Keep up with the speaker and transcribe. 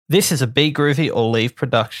This is a Be Groovy or Leave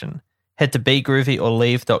production. Head to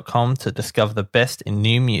begroovyorleave.com to discover the best in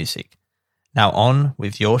new music. Now on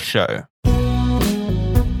with your show.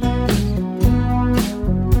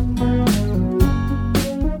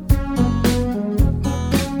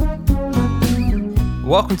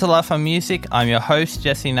 Welcome to Life on Music. I'm your host,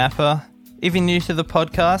 Jesse Napper. If you're new to the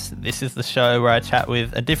podcast, this is the show where I chat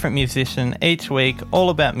with a different musician each week, all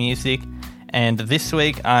about music. And this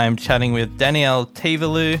week I'm chatting with Danielle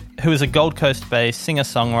Teevalu, who is a Gold Coast-based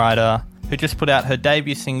singer-songwriter who just put out her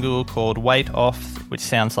debut single called Weight Off, which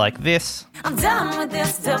sounds like this. I'm done with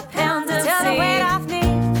this dependency. Took the weight off me.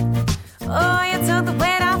 Oh, you took the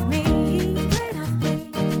weight off me.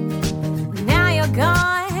 Now you're gone,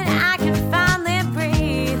 I can finally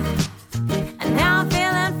breathe. And now I'm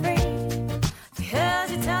feeling free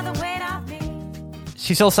because you took the weight off me.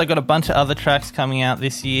 She's also got a bunch of other tracks coming out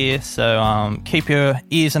this year, so keep your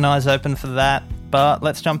ears and eyes open for that. But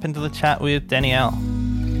let's jump into the chat with Danielle.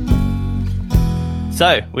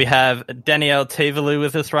 So we have Danielle Teevalu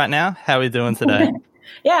with us right now. How are we doing today?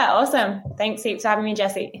 Yeah, awesome. Thanks heaps for having me,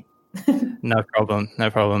 Jesse. No problem.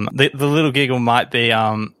 The little giggle might be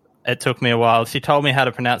it took me a while. She told me how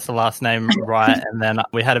to pronounce the last name right, and then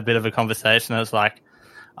we had a bit of a conversation. I was like,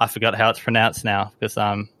 I forgot how it's pronounced now because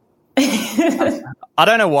I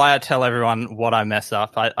don't know why I tell everyone what I mess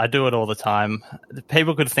up. I do it all the time.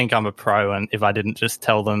 People could think I'm a pro and if I didn't just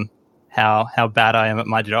tell them how bad I am at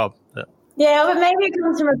my job. Yeah, but maybe it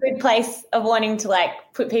comes from a good place of wanting to like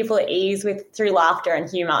put people at ease through laughter and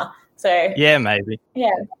humour. So yeah, maybe. Yeah,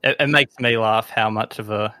 it makes me laugh how much of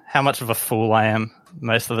a fool I am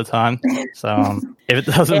most of the time. So if it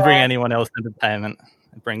doesn't bring anyone else entertainment,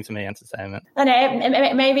 it brings me entertainment. I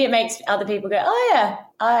know. Maybe it makes other people go, oh yeah,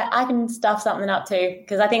 I can stuff something up too.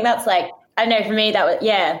 Because I think that's like, I don't know, for me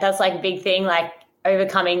that's like a big thing, like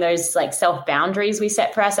overcoming those like self boundaries we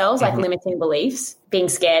set for ourselves, like limiting beliefs, being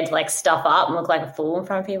scared to like stuff up and look like a fool in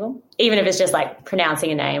front of people, even if it's just like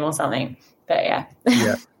pronouncing a name or something. But yeah.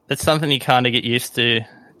 It's something you kind of get used to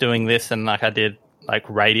doing this, and like I did like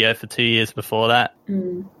radio for 2 years before that.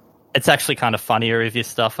 It's actually kind of funnier if you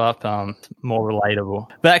stuff up, more relatable.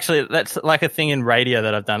 But actually, that's like a thing in radio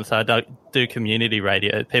that I've done. So I do community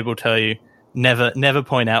radio. People tell you never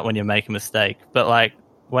point out when you make a mistake. But like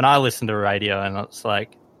when I listen to radio, and it's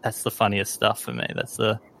like that's the funniest stuff for me. That's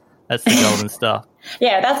the golden stuff.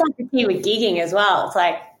 Yeah, that's like the key with gigging as well. It's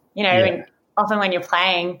like, you know, often when you're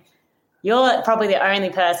playing, you're probably the only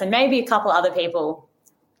person. Maybe a couple other people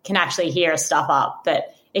can actually hear a stuff up,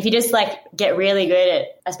 but if you just like get really good at,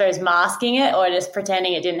 I suppose, masking it or just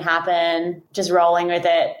pretending it didn't happen, just rolling with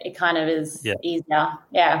it, it kind of is easier.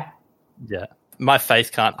 Yeah. Yeah. My face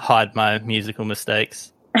can't hide my musical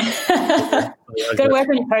mistakes. Got to work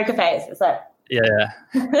on your poker face. It's like. Yeah.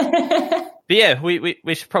 But yeah,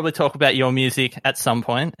 we should probably talk about your music at some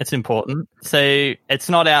point. It's important. So it's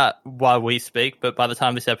not out while we speak, but by the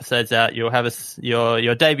time this episode's out, you'll have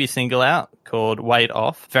your debut single out called Weight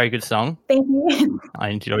Off. Very good song. Thank you. I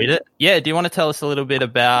enjoyed it. Yeah, do you want to tell us a little bit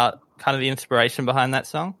about kind of the inspiration behind that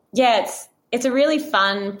song? Yeah, it's a really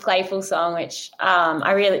fun, playful song, which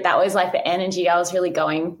that was like the energy I was really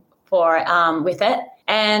going for with it.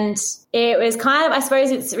 And it was kind of, I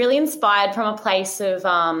suppose it's really inspired from a place of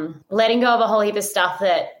letting go of a whole heap of stuff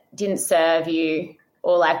that didn't serve you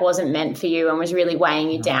or like wasn't meant for you and was really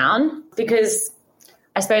weighing you down. Because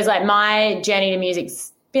I suppose like my journey to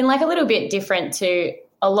music's been like a little bit different to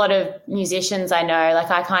a lot of musicians I know.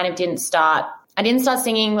 Like I didn't start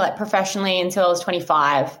singing like professionally until I was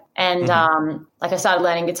 25. And like I started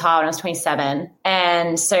learning guitar when I was 27.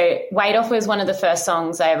 And so Weight Off was one of the first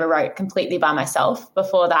songs I ever wrote completely by myself.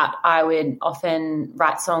 Before that, I would often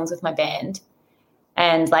write songs with my band.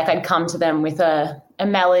 And like I'd come to them with a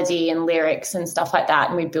melody and lyrics and stuff like that.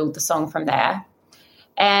 And we'd build the song from there.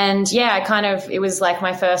 And yeah, it was like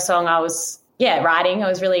my first song I was, writing. I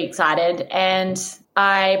was really excited. And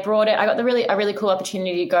I got a really cool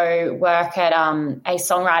opportunity to go work at a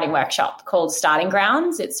songwriting workshop called Starting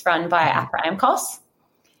Grounds. It's run by APRA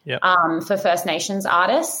AMCOS for First Nations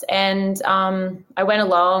artists. And I went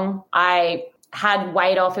along. I had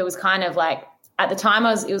Weight Off. It was kind of like, at the time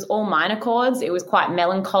it was all minor chords. It was quite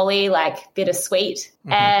melancholy, like bittersweet.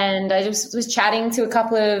 And I just was chatting to a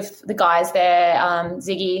couple of the guys there,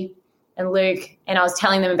 Ziggy and Luke, and I was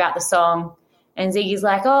telling them about the song. And Ziggy's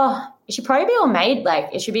like, oh, it should probably be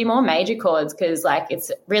it should be more major chords because like it's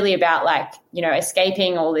really about like, you know,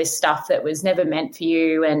 escaping all this stuff that was never meant for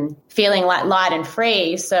you and feeling like light and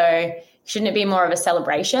free. So shouldn't it be more of a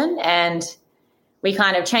celebration? And we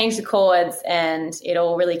kind of changed the chords and it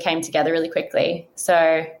all really came together really quickly.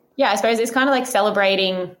 So I suppose it's kind of like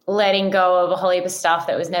celebrating letting go of a whole heap of stuff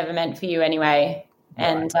that was never meant for you anyway,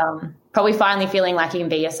 and probably finally feeling like you can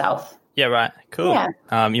be yourself. Yeah, right. Cool.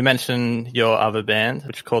 Yeah. You mentioned your other band,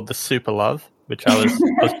 which is called the Super Love, which I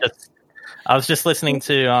was just listening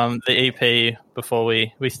to the EP before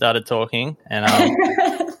we started talking, and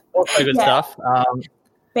also good stuff.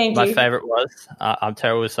 Thank you. My favorite was I'm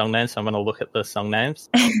terrible with song names, so I'm going to look at the song names.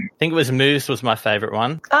 I think it was Moves was my favorite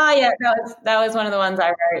one. Oh yeah, that was one of the ones I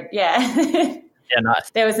wrote. Yeah. Yeah, nice.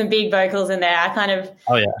 There were some big vocals in there. I kind of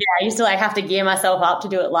I used to like have to gear myself up to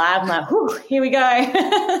do it live. I'm like, whew, here we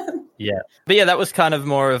go. Yeah. But yeah, that was kind of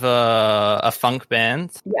more of a funk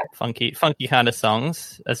band. Yeah. Funky kind of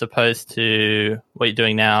songs, as opposed to what you're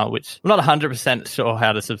doing now, which I'm not 100% sure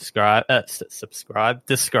how to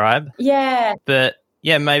describe. Yeah. But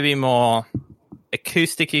yeah, maybe more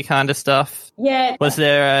acoustic-y kind of stuff. Yeah. Was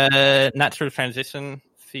there a natural transition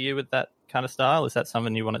for you with that kind of style? Is that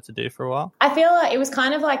something you wanted to do for a while? I feel like it was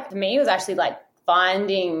kind of like, for me, it was actually like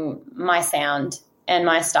finding my sound and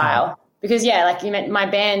my style. Because yeah, like you meant, my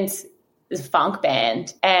band is a funk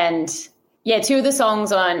band, and yeah, 2 of the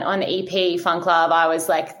songs on the EP Funk Love, I was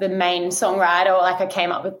like the main songwriter, or like I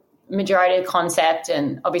came up with majority of the concept,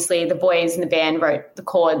 and obviously the boys in the band wrote the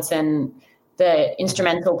chords and the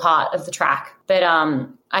instrumental part of the track. But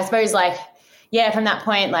I suppose like, yeah, from that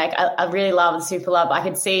point, like I really loved Super Love. I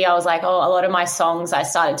could see, I was like, oh, a lot of my songs I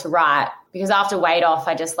started to write, because after Weight Off,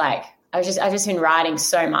 I've just been writing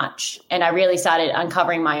so much, and I really started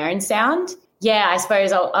uncovering my own sound. Yeah, I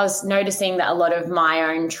suppose I was noticing that a lot of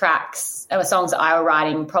my own tracks or songs that I were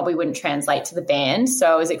writing probably wouldn't translate to the band. So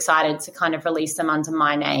I was excited to kind of release them under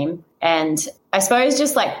my name. And I suppose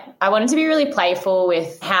just like I wanted to be really playful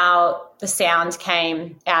with how the sound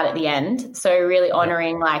came out at the end. So really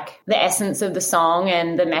honoring like the essence of the song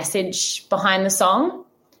and the message behind the song,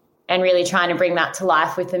 and really trying to bring that to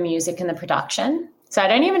life with the music and the production. So I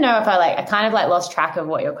don't even know if I kind of like lost track of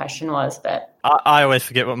what your question was, but I always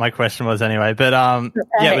forget what my question was anyway. But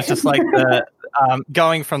yeah, it was just like the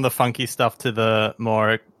going from the funky stuff to the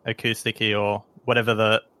more acoustic-y, or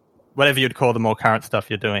whatever you'd call the more current stuff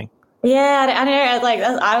you're doing. Yeah, I don't know. Like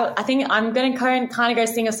I think I'm going to kind of go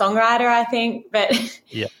singer-songwriter, I think. But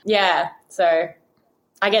yeah. So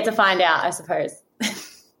I get to find out, I suppose.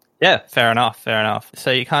 Yeah, fair enough.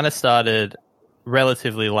 So you kind of started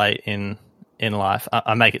relatively late in life.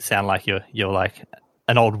 I make it sound like you're like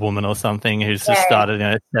an old woman or something who's just started in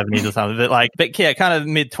her 70s or something. But yeah, kind of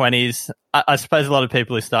mid-20s. I suppose a lot of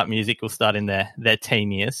people who start music will start in their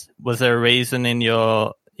teen years. Was there a reason in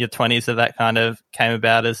your 20s that kind of came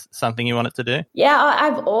about as something you wanted to do? Yeah,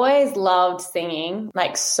 I've always loved singing,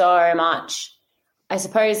 like so much. I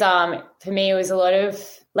suppose for me it was a lot of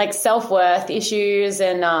like self-worth issues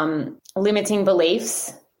and limiting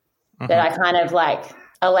beliefs that I kind of like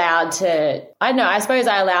allowed to, I don't know, I suppose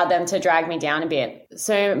I allowed them to drag me down a bit.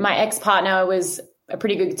 So my ex-partner was a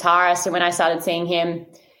pretty good guitarist, and when I started seeing him,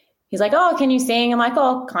 he's like, oh, can you sing? I'm like,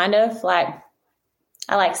 oh, kind of. Like,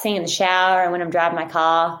 I like singing in the shower and when I'm driving my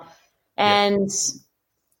car. And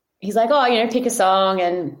he's like, oh, pick a song.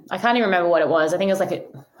 And I can't even remember what it was. I think it was like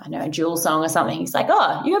a Jewel song or something. He's like,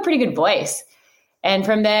 oh, you have a pretty good voice. And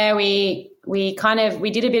from there, we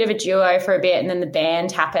did a bit of a duo for a bit, and then the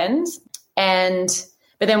band happened.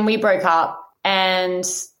 But then we broke up, and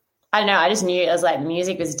I don't know, I just knew it was like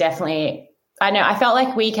music was definitely, I felt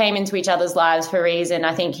like we came into each other's lives for a reason.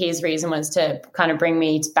 I think his reason was to kind of bring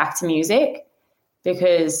me back to music,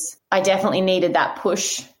 because I definitely needed that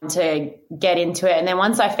push to get into it. And then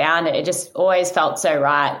once I found it, it just always felt so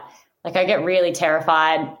right. Like I get really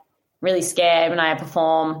terrified, really scared when I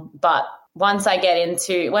perform. But once I get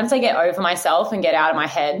over myself and get out of my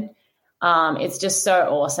head, it's just so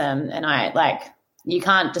awesome. And you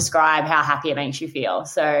can't describe how happy it makes you feel.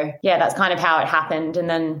 So yeah, that's kind of how it happened. And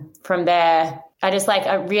then from there,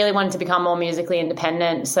 I really wanted to become more musically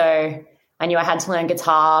independent. So I knew I had to learn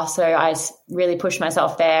guitar. So I really pushed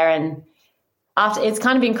myself there. And after, it's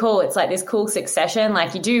kind of been cool. It's like this cool succession.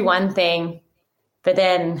 Like you do one thing, but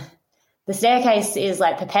then the staircase is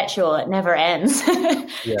like perpetual. It never ends.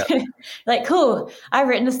 Yeah. Like, cool, I've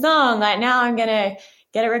written a song. Like now I'm going to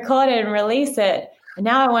get it recorded and release it. And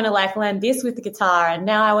now I want to like learn this with the guitar. And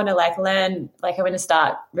now I want to like learn, like I want to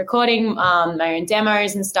start recording my own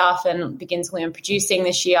demos and stuff, and begin to learn producing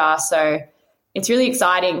this year. So it's really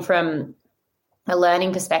exciting from a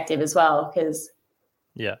learning perspective as well, because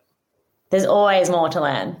there's always more to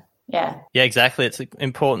learn. Yeah, exactly. It's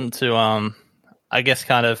important to I guess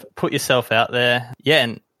kind of put yourself out there. Yeah,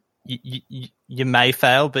 and you may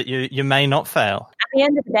fail, but you may not fail. At the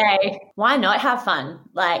end of the day, why not have fun?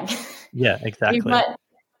 Like, yeah, exactly.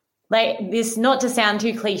 like this, not to sound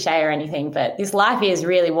too cliche or anything, but this life is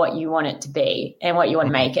really what you want it to be and what you want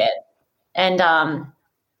to make it. And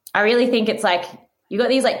I really think it's like you got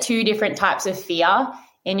these like two different types of fear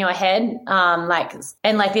in your head.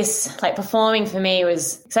 This performing for me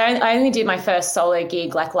was, so I only did my first solo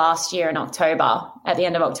gig like last year in October, at the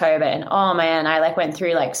end of October. And oh man, I like went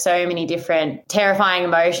through like so many different terrifying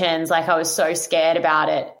emotions. Like I was so scared about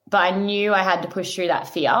it, but I knew I had to push through that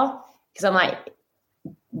fear because I'm like,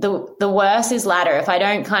 the worst is latter. If I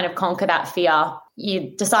don't kind of conquer that fear,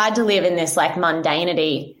 you decide to live in this like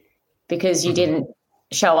mundanity because you didn't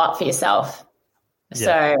show up for yourself. Yeah.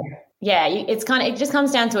 So yeah, it just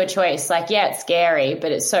comes down to a choice. Like, yeah, it's scary,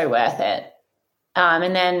 but it's so worth it.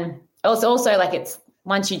 And then also like it's,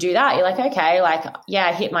 once you do that, you're like, okay, like, yeah,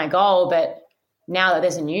 I hit my goal, but now that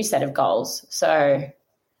there's a new set of goals. So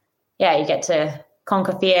yeah, you get to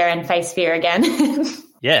conquer fear and face fear again.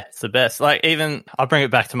 Yeah, it's the best. Like even I'll bring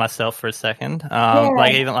it back to myself for a second.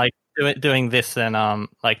 Like even like doing this and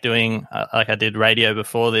like doing like I did radio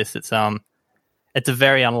before this. It's a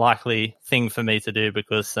very unlikely thing for me to do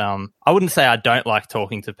because I wouldn't say I don't like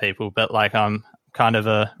talking to people, but like I'm kind of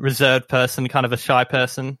a reserved person, kind of a shy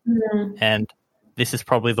person, and this is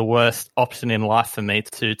probably the worst option in life for me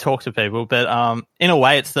to talk to people. But in a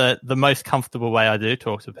way, it's the most comfortable way I do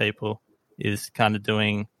talk to people is kind of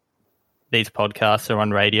doing these podcasts or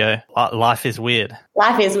on radio. Life is weird.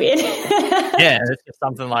 Life is weird. Yeah, it's just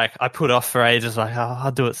something like I put off for ages, like, oh,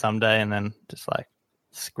 I'll do it someday, and then just like,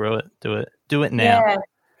 screw it, do it now. Yeah.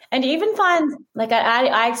 And you even find, like,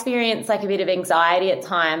 I experience like a bit of anxiety at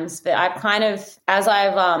times, but I've kind of, as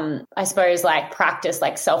I've, I suppose, like practiced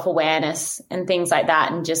like self-awareness and things like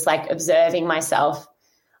that and just like observing myself,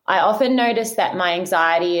 I often notice that my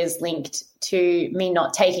anxiety is linked to me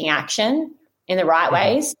not taking action in the right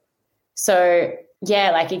ways. So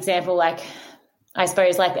yeah, like example, like I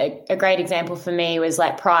suppose like a great example for me was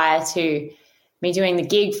like prior to me doing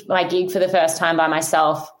my gig for the first time by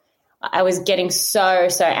myself, I was getting so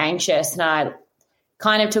anxious, and I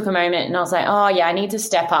kind of took a moment and I was like, oh yeah, I need to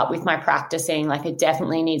step up with my practicing. Like I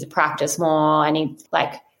definitely need to practice more.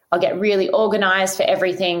 I'll get really organized for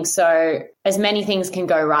everything, so as many things can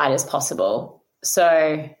go right as possible.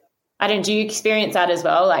 So do you experience that as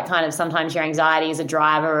well? Like kind of sometimes your anxiety is a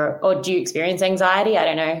driver, or do you experience anxiety? I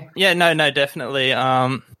don't know. Yeah, no, definitely.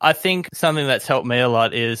 I think something that's helped me a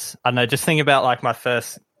lot is, I don't know, just think about like my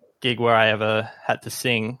first gig where I ever had to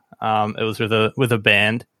sing. It was with a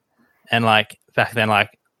band, and like back then,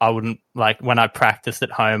 like I wouldn't, like when I practiced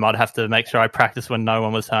at home, I'd have to make sure I practiced when no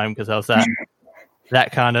one was home because I was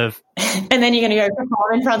that kind of. And then you're going to go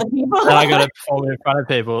perform in front of people. Then I got to perform in front of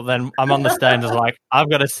people. Then I'm on the stage and I was like, I've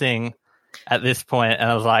got to sing at this point. And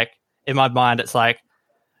I was like, in my mind, it's like,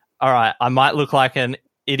 all right, I might look like an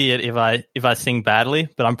idiot if I sing badly,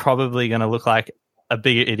 but I'm probably going to look like a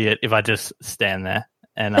bigger idiot if I just stand there.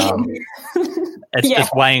 And it's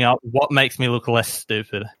just weighing up what makes me look less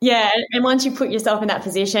stupid. Yeah, and once you put yourself in that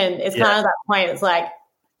position, it's kind of that point. It's like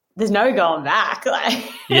there's no going back.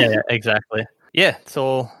 Like yeah, exactly. Yeah, it's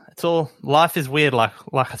all. Life is weird, like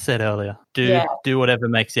I said earlier. Do whatever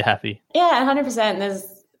makes you happy. Yeah, 100%.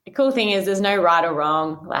 The cool thing is there's no right or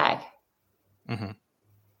wrong. Like,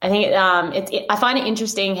 I think I find it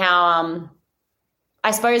interesting how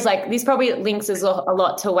I suppose like this probably links a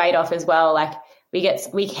lot to weight off as well. Like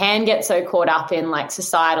we can get so caught up in like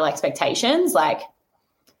societal expectations, like,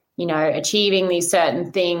 you know, achieving these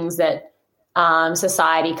certain things that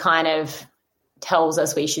society kind of tells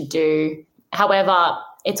us we should do. However,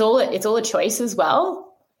 it's all a choice as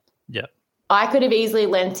well. Yeah. I could have easily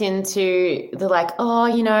lent into the like, oh,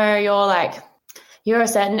 you know, you're a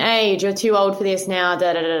certain age, you're too old for this now,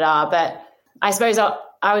 But I suppose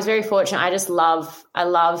I was very fortunate. I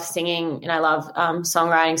love singing and I love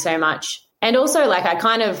songwriting so much. And also like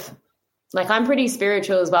I'm pretty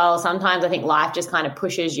spiritual as well. Sometimes I think life just kind of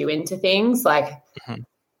pushes you into things. Like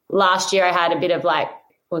last year I had a bit of like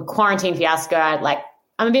quarantine fiasco.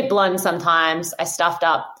 I'm a bit blunt sometimes. I stuffed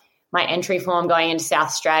up my entry form going into South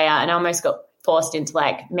Australia and I almost got forced into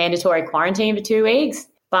like mandatory quarantine for 2 weeks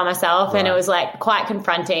by myself. Right. And it was like quite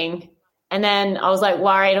confronting. And then I was like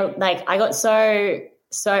worried, like I got so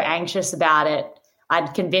anxious about it.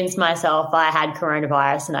 I'd convinced myself I had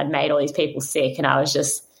coronavirus and I'd made all these people sick and I was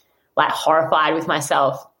just like horrified with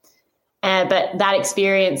myself. But that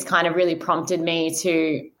experience kind of really prompted me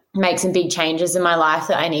to make some big changes in my life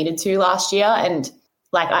that I needed to last year. And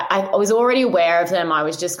like I was already aware of them. I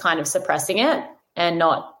was just kind of suppressing it and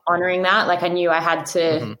not honoring that. Like I knew I had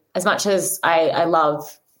to, as much as I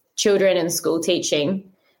love children and school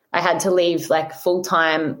teaching, I had to leave like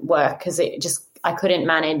full-time work because I couldn't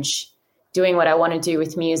manage doing what I want to do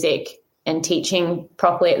with music and teaching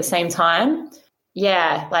properly at the same time.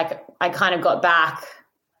 Yeah, like I kind of got back.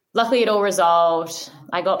 Luckily, it all resolved.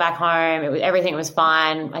 I got back home. Everything was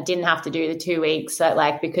fine. I didn't have to do the 2 weeks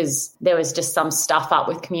because there was just some stuff up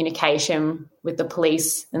with communication with the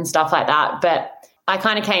police and stuff like that. But I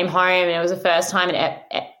kind of came home, and it was the first time in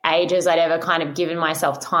ages I'd ever kind of given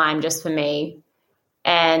myself time just for me.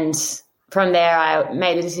 And from there, I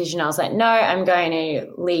made the decision. I was like, no, I'm going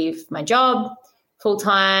to leave my job full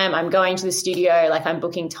time. I'm going to the studio. Like, I'm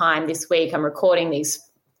booking time this week. I'm recording these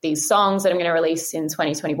songs that I'm going to release in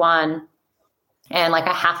 2021. And like,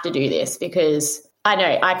 I have to do this because I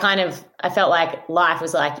know I felt like life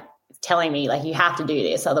was like telling me like, you have to do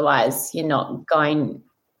this. Otherwise you're not going,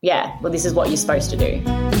 well, this is what you're supposed to do.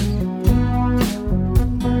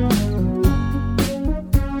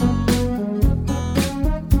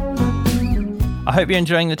 I hope you're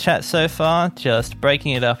enjoying the chat so far. Just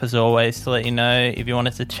breaking it up as always to let you know, if you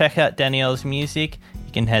wanted to check out Danielle's music,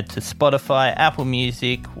 you can head to Spotify, Apple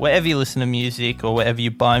Music, wherever you listen to music or wherever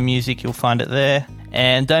you buy music, you'll find it there.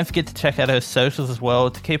 And don't forget to check out her socials as well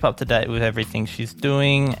to keep up to date with everything she's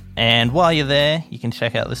doing. And while you're there, you can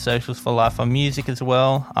check out the socials for Life on Music as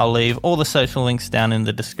well. I'll leave all the social links down in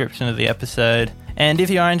the description of the episode. And if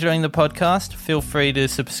you are enjoying the podcast, feel free to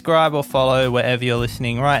subscribe or follow wherever you're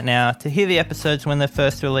listening right now to hear the episodes when they're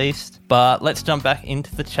first released. But let's jump back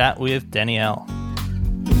into the chat with Danielle.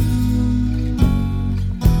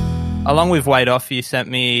 Along with Weight Off, you sent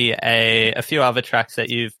me a few other tracks that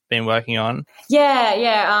you've been working on. Yeah.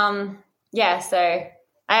 So I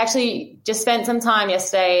actually just spent some time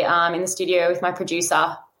yesterday in the studio with my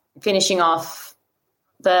producer, finishing off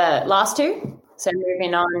the last two. So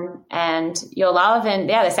Moving On and Your Love. And,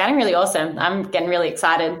 they're sounding really awesome. I'm getting really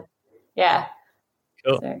excited. Yeah.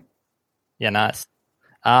 Cool. So. Yeah, nice.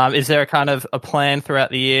 Is there a kind of a plan throughout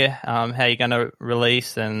the year, how you're going to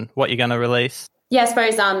release and what you're going to release? Yeah, I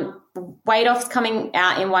suppose Weight Off's coming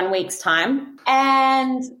out in 1 week's time.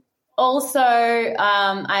 And also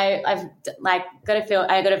I've got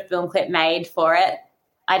a film clip made for it.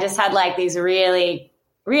 I just had like these really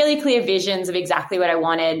clear visions of exactly what I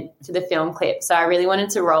wanted for the film clip. So I really wanted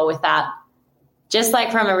to roll with that. Just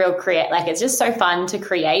like from a real it's just so fun to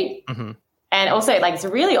create. Mm-hmm. And also like it's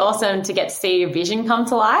really awesome to get to see your vision come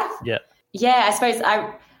to life. Yeah. Yeah, I suppose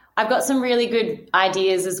I've got some really good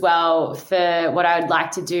ideas as well for what I would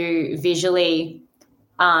like to do visually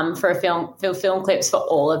for film clips for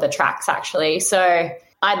all of the tracks actually. So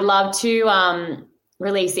I'd love to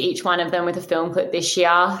release each one of them with a film clip this year.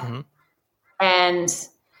 Mm-hmm. And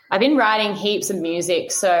I've been writing heaps of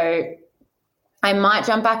music, so I might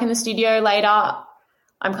jump back in the studio later.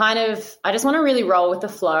 I just want to really roll with the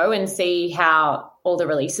flow and see how all the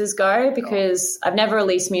releases go because I've never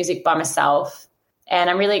released music by myself. And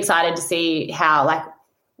I'm really excited to see how like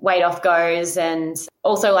Weight Off goes and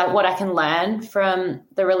also like what I can learn from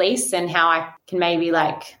the release and how I can maybe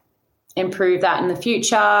like improve that in the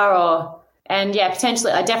future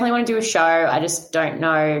potentially I definitely want to do a show. I just don't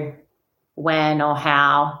know when or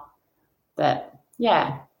how, but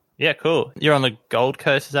yeah. Yeah, cool. You're on the Gold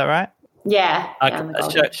Coast, is that right? Yeah.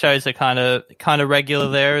 Shows are kind of regular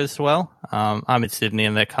there as well. I'm in Sydney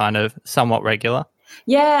and they're kind of somewhat regular.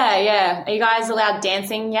 Yeah. Are you guys allowed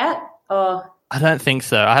dancing yet? Or I don't think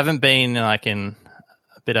so. I haven't been like in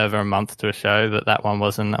a bit over a month to a show, but that one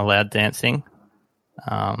wasn't allowed dancing.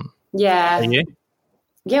 Yeah. Are you?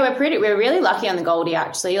 Yeah, we're really lucky on the Goldie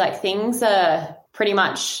actually. Like things are pretty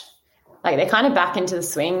much like they're kind of back into the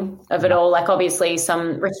swing of it all. Like obviously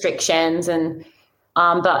some restrictions and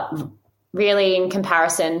but really in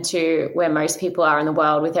comparison to where most people are in the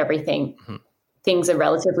world with everything, things are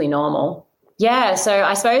relatively normal. Yeah, so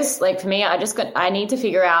I suppose like for me, I need to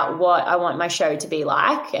figure out what I want my show to be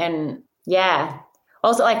like. And yeah,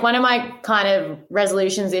 also like one of my kind of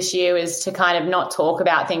resolutions this year is to kind of not talk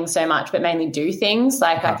about things so much, but mainly do things.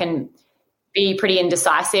 Like I can be pretty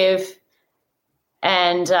indecisive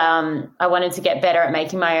and I wanted to get better at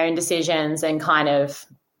making my own decisions and kind of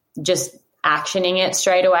just actioning it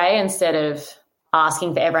straight away instead of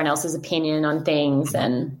asking for everyone else's opinion on things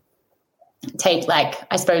and take like,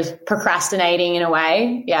 I suppose, procrastinating in a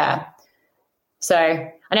way. Yeah. So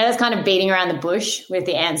I know that's kind of beating around the bush with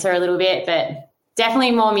the answer a little bit, but definitely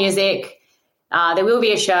more music. There will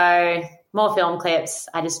be a show, more film clips.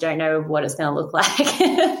 I just don't know what it's going to look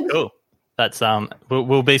like. Cool. That's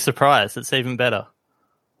we'll be surprised. It's even better.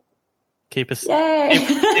 Keep us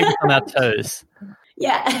on our toes.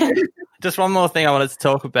 Yeah. Just one more thing I wanted to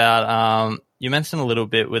talk about. You mentioned a little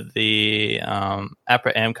bit with the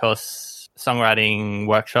APRA AMCOS songwriting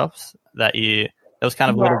workshops that there was kind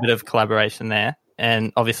of a little bit of collaboration there.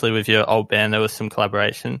 and obviously with your old band there was some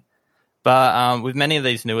collaboration. But with many of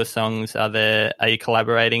these newer songs, are you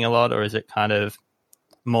collaborating a lot, or is it kind of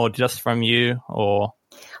more just from you? Or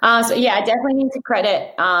So yeah, I definitely need to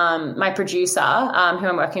credit my producer, who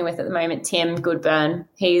I'm working with at the moment, Tim Goodburn.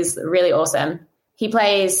 He's really awesome. He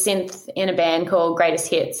plays synth in a band called Greatest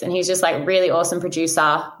Hits, and he's just like really awesome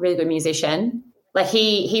producer, really good musician. Like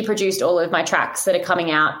he produced all of my tracks that are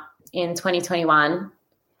coming out in 2021.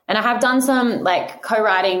 And I have done some like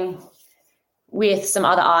co-writing with some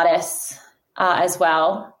other artists as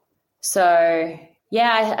well. So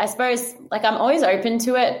yeah, I suppose like I'm always open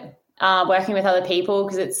to it, working with other people,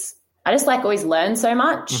 because I just like always learn so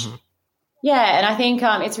much. Mm-hmm. Yeah, and I think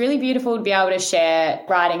it's really beautiful to be able to share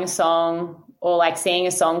writing a song or like seeing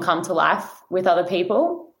a song come to life with other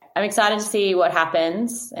people. I'm excited to see what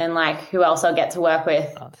happens and like who else I'll get to work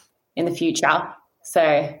with in the future.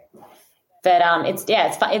 So, but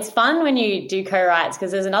it's fun when you do co-writes,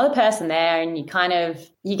 because there's another person there and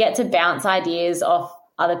you get to bounce ideas off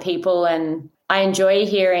other people, and I enjoy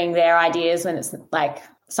hearing their ideas when it's like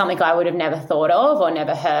something I would have never thought of or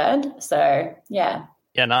never heard. So yeah.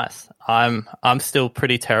 Yeah, nice. I'm still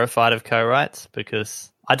pretty terrified of co-writes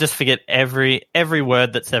because I just forget every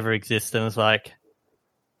word that's ever existed, and it's like,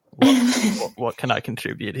 what can I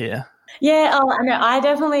contribute here? Yeah, I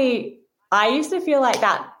know. I used to feel like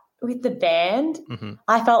that with the band. Mm-hmm.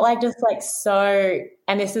 I felt like just like so,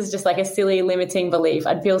 and this is just like a silly limiting belief,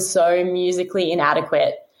 I'd feel so musically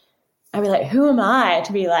inadequate. I'd be like, who am I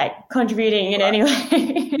to be like contributing in any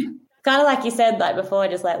way? Kind of like you said, like before,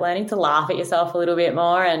 just like learning to laugh at yourself a little bit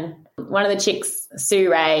more. And one of the chicks,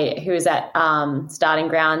 Sue Ray, who is at Starting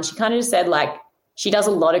Ground, she kind of just said like she does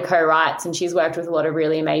a lot of co-writes and she's worked with a lot of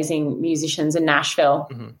really amazing musicians in Nashville.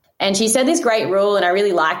 Mm-hmm. And she said this great rule, and I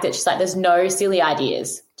really liked it. She's like, there's no silly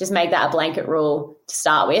ideas. Just make that a blanket rule to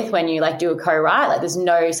start with when you like do a co-write. Like there's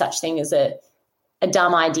no such thing as a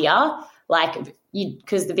dumb idea. Like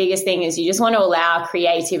because the biggest thing is you just want to allow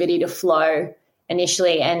creativity to flow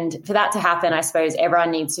initially. And for that to happen, I suppose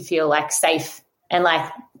everyone needs to feel like safe and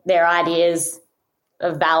like their ideas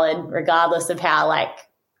are valid regardless of how like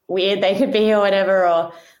weird they could be or whatever,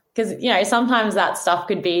 or because, you know, sometimes that stuff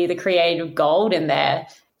could be the creative gold in there.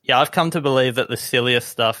 Yeah, I've come to believe that the silliest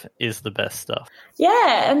stuff is the best stuff.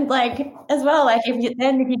 Yeah, and like as well, like if you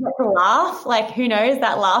get to laugh, like who knows,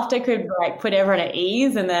 that laughter could like put everyone at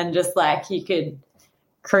ease, and then just like you could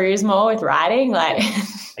cruise more with writing. Like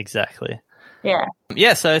exactly. Yeah.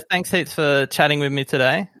 Yeah, so thanks heaps for chatting with me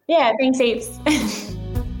today. Yeah, thanks heaps.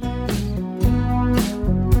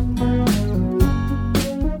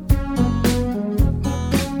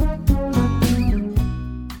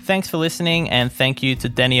 Thanks for listening, and thank you to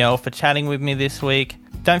Danielle for chatting with me this week.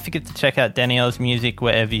 Don't forget to check out Danielle's music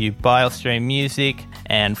wherever you buy or stream music,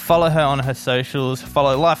 and follow her on her socials.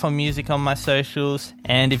 Follow Life on Music on my socials.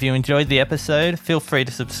 And if you enjoyed the episode, feel free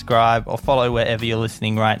to subscribe or follow wherever you're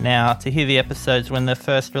listening right now to hear the episodes when they're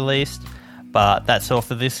first released. But that's all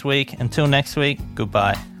for this week. Until next week,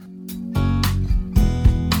 goodbye.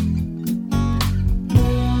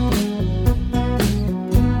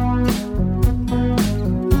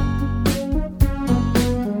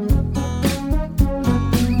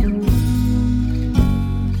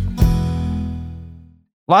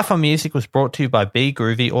 Life on Music was brought to you by Be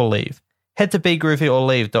Groovy or Leave. Head to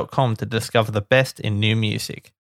begroovyorleave.com to discover the best in new music.